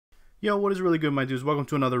Yo, what is really good, my dudes? Welcome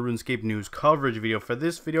to another RuneScape news coverage video. For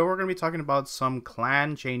this video, we're going to be talking about some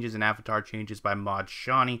clan changes and avatar changes by Mod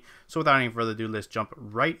Shauny. So without any further ado, let's jump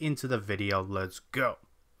right into the video. Let's go.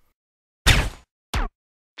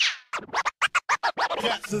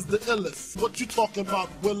 Cats is the illest. What you talking about,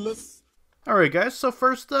 Willis? Alright guys, so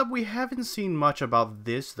first up, we haven't seen much about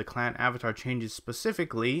the clan avatar changes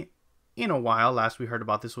specifically, in a while. Last we heard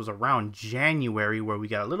about this was around January, where we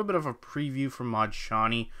got a little bit of a preview from Mod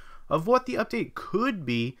Shauny of what the update could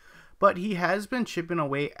be, but he has been chipping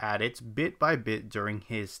away at it bit by bit during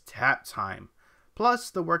his tap time, plus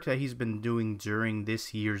the work that he's been doing during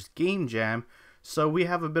this year's game jam. So we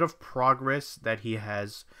have a bit of progress that he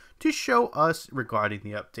has to show us regarding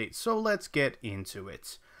the update, so let's get into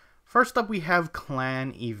it. First up, we have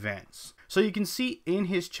clan events. So you can see in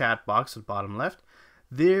his chat box at the bottom left,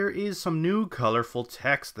 there is some new colorful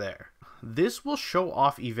text there. This will show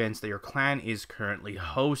off events that your clan is currently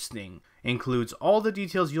hosting. Includes all the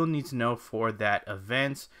details you'll need to know for that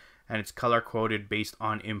event, and it's color coded based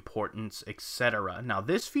on importance, etc. Now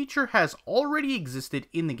this feature has already existed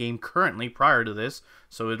in the game currently prior to this,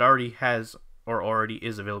 so it already has or already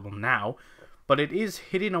is available now, but it is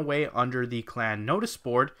hidden away under the clan notice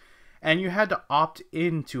board, and you had to opt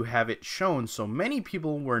in to have it shown, so many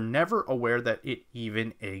people were never aware that it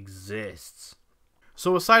even exists.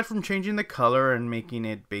 So aside from changing the color and making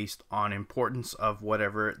it based on importance of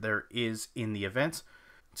whatever there is in the event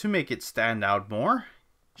to make it stand out more,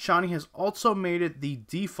 Shauny has also made it the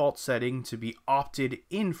default setting to be opted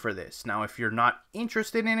in for this. Now if you're not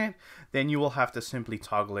interested in it, then you will have to simply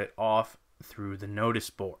toggle it off through the notice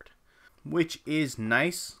board, which is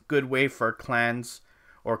nice. Good way for clans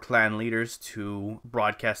or clan leaders to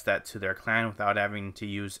broadcast that to their clan without having to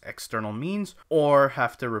use external means or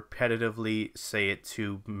have to repetitively say it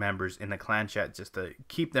to members in the clan chat just to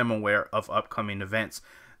keep them aware of upcoming events.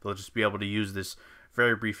 They'll just be able to use this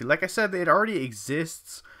very briefly. Like I said, it already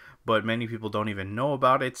exists, but many people don't even know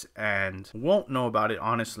about it and won't know about it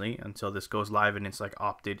honestly until this goes live and it's like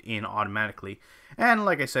opted in automatically. And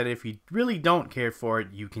like I said, if you really don't care for it,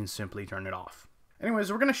 you can simply turn it off.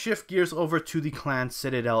 Anyways, we're going to shift gears over to the clan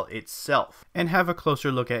Citadel itself and have a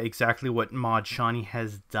closer look at exactly what Mod Shauny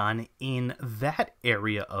has done in that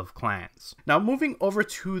area of clans. Now moving over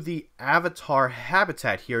to the avatar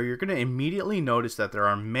habitat here, you're going to immediately notice that there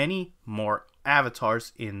are many more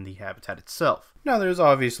avatars in the habitat itself. Now there's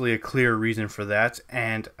obviously a clear reason for that,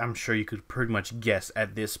 and I'm sure you could pretty much guess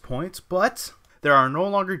at this point, but there are no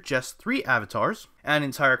longer just 3 avatars, and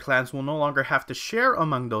entire clans will no longer have to share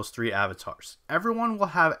among those 3 avatars. Everyone will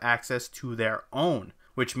have access to their own,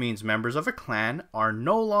 which means members of a clan are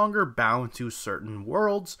no longer bound to certain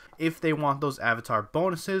worlds if they want those avatar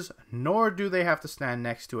bonuses, nor do they have to stand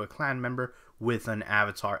next to a clan member with an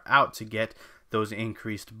avatar out to get those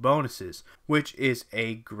increased bonuses, which is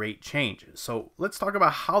a great change. So let's talk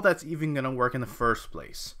about how that's even going to work in the first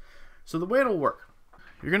place. So the way it'll work,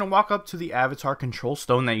 you're going to walk up to the avatar control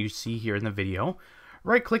stone that you see here in the video,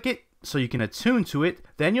 right click it so you can attune to it,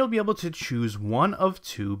 then you'll be able to choose one of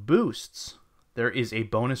 2 boosts. There is a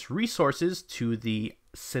bonus resources to the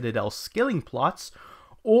Citadel skilling plots,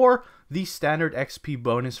 or the standard XP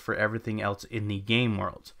bonus for everything else in the game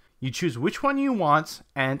world. You choose which one you want,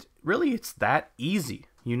 and really it's that easy.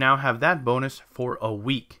 You now have that bonus for a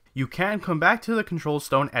week. You can come back to the control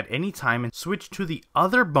stone at any time and switch to the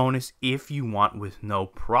other bonus if you want with no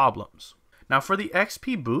problems. Now for the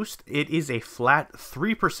XP boost, it is a flat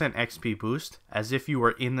 3% XP boost, as if you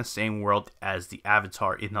were in the same world as the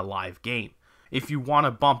avatar in the live game. If you want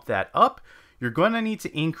to bump that up, you're going to need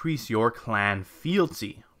to increase your clan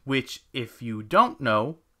fealty, which if you don't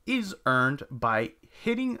know, is earned by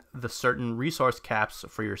hitting the certain resource caps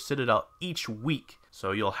for your Citadel each week.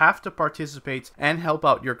 So you'll have to participate and help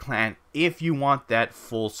out your clan if you want that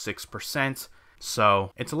full 6%.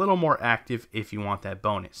 So it's a little more active if you want that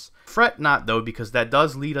bonus. Fret not though, because that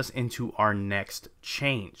does lead us into our next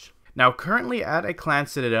change. Now currently at a clan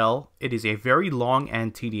Citadel, it is a very long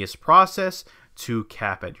and tedious process to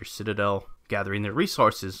cap at your Citadel, gathering the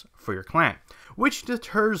resources for your clan, which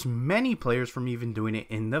deters many players from even doing it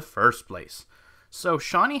in the first place. So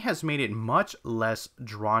Shauny has made it much less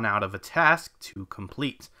drawn out of a task to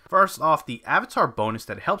complete. First off, the avatar bonus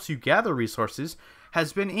that helps you gather resources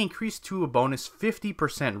has been increased to a bonus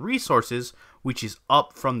 50% resources, which is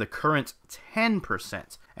up from the current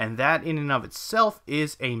 10%. And that in and of itself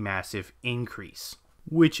is a massive increase,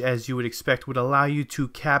 which as you would expect would allow you to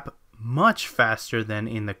cap much faster than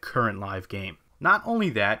in the current live game. Not only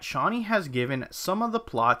that, Shauny has given some of the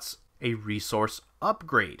plots a resource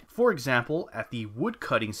upgrade. For example, at the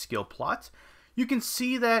woodcutting skill plot, You can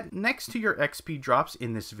see that next to your XP drops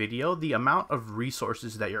in this video, the amount of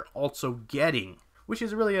resources that you're also getting, which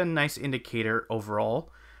is really a nice indicator overall.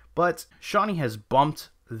 But Shauny has bumped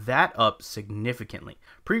that up significantly.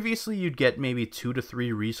 Previously, you'd get maybe 2 to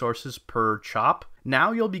 3 resources per chop.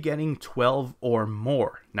 Now you'll be getting 12 or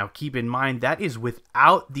more. Now keep in mind that is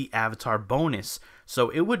without the avatar bonus, so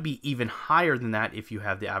it would be even higher than that if you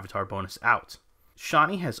have the avatar bonus out.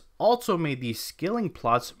 Shauny has also made these skilling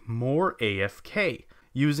plots more AFK.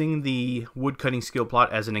 Using the woodcutting skill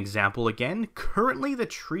plot as an example again, currently the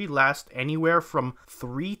tree lasts anywhere from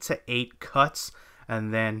 3 to 8 cuts,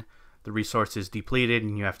 and then the resource is depleted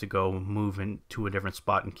and you have to go move into a different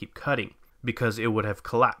spot and keep cutting because it would have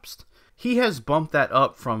collapsed. He has bumped that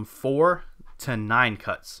up from 4 to 9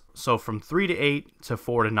 cuts, so from 3 to 8 to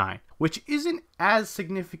 4 to 9, which isn't as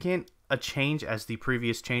significant a change as the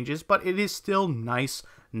previous changes, but it is still nice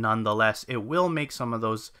nonetheless. It will make some of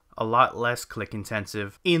those a lot less click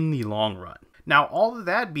intensive in the long run. Now, all of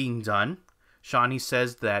that being done, Shauny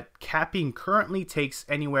says that capping currently takes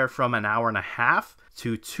anywhere from an hour and a half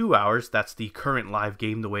to 2 hours. That's the current live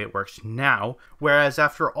game the way it works now. Whereas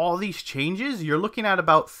after all these changes, you're looking at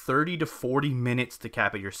about 30 to 40 minutes to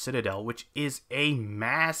cap at your Citadel, which is a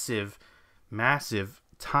massive, massive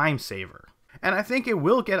time saver. And I think it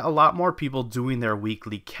will get a lot more people doing their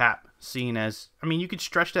weekly cap, seeing as, I mean, you could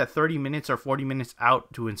stretch that 30 minutes or 40 minutes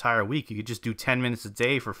out to an entire week. You could just do 10 minutes a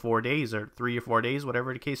day for 4 days or 3 or 4 days,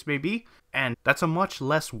 whatever the case may be. And that's a much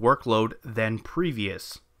less workload than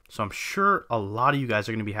previous. So I'm sure a lot of you guys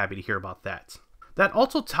are going to be happy to hear about that. That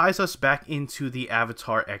also ties us back into the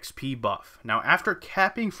Avatar XP buff. Now, after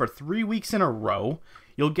capping for 3 weeks in a row,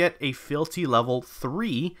 you'll get a Fealty level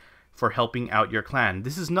 3 for helping out your clan.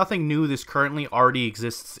 This is nothing new. This currently already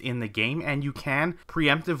exists in the game, and you can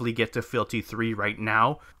preemptively get to Fealty 3 right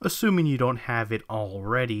now, assuming you don't have it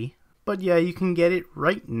already. But yeah, you can get it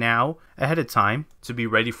right now ahead of time to be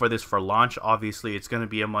ready for this for launch. Obviously, it's going to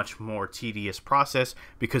be a much more tedious process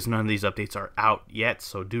because none of these updates are out yet,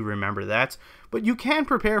 so do remember that. But you can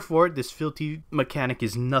prepare for it. This Fealty mechanic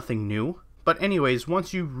is nothing new. But anyways,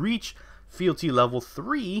 once you reach Fealty level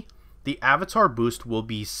 3, the avatar boost will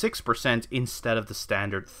be 6% instead of the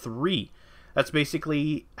standard 3. That's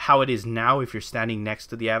basically how it is now if you're standing next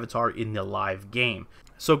to the avatar in the live game.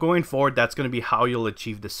 So going forward, that's going to be how you'll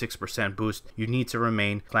achieve the 6% boost. You need to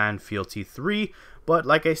remain Clan Fealty 3. But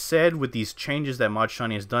like I said, with these changes that Mod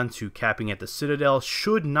Shauny has done to capping at the Citadel,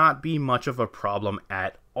 should not be much of a problem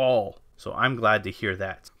at all. So I'm glad to hear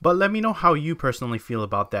that. But let me know how you personally feel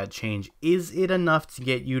about that change. Is it enough to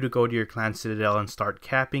get you to go to your clan Citadel and start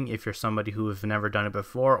capping if you're somebody who have never done it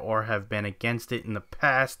before or have been against it in the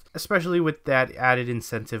past? Especially with that added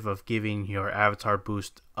incentive of giving your avatar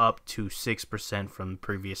boost up to 6% from the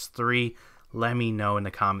previous 3. Let me know in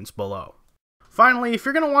the comments below. Finally, if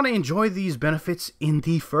you're going to want to enjoy these benefits in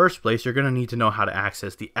the first place, you're going to need to know how to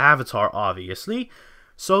access the avatar, obviously.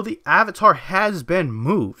 So the avatar has been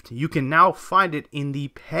moved. You can now find it in the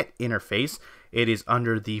pet interface. It is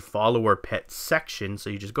under the follower pet section.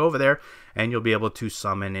 So you just go over there and you'll be able to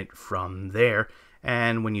summon it from there.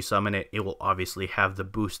 And when you summon it, it will obviously have the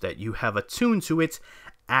boost that you have attuned to it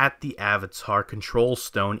at the avatar control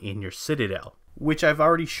stone in your Citadel, which I've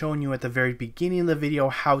already shown you at the very beginning of the video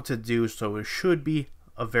how to do. So it should be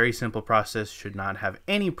a very simple process. Should not have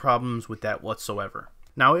any problems with that whatsoever.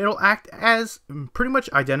 Now, it'll act as pretty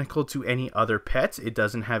much identical to any other pet. It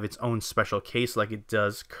doesn't have its own special case like it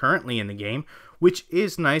does currently in the game, which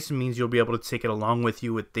is nice. It means you'll be able to take it along with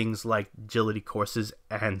you with things like agility courses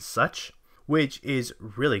and such, which is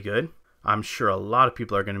really good. I'm sure a lot of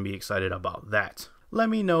people are going to be excited about that. Let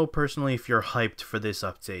me know personally if you're hyped for this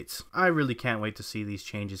update. I really can't wait to see these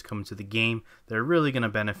changes come to the game. They're really going to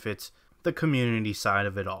benefit the community side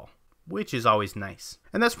of it all, which is always nice.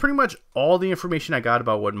 And that's pretty much all the information I got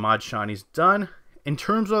about what Mod Shauny's done. In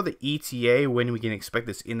terms of the ETA, when we can expect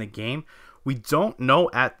this in the game, we don't know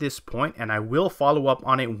at this point, and I will follow up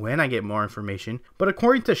on it when I get more information. But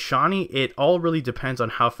according to Shauny, it all really depends on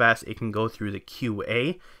how fast it can go through the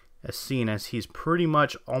QA, as seen as he's pretty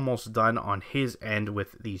much almost done on his end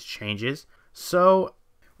with these changes. So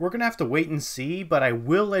we're going to have to wait and see, but I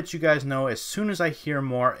will let you guys know as soon as I hear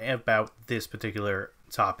more about this particular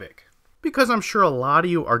topic, because I'm sure a lot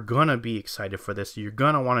of you are gonna be excited for this. You're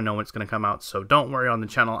gonna want to know what's gonna come out, so don't worry on the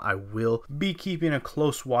channel. I will be keeping a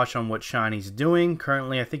close watch on what Shauny's doing.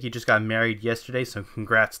 Currently, I think he just got married yesterday, so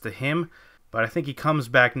congrats to him. But I think he comes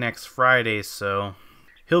back next Friday, so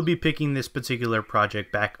he'll be picking this particular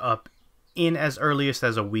project back up in as earliest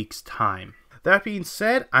as a week's time. That being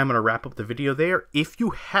said, I'm going to wrap up the video there. If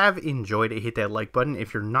you have enjoyed it, hit that like button.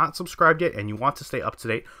 If you're not subscribed yet and you want to stay up to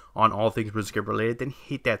date on all things RuneScape related, then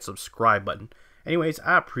hit that subscribe button. Anyways,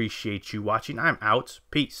 I appreciate you watching. I'm out.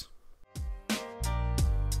 Peace.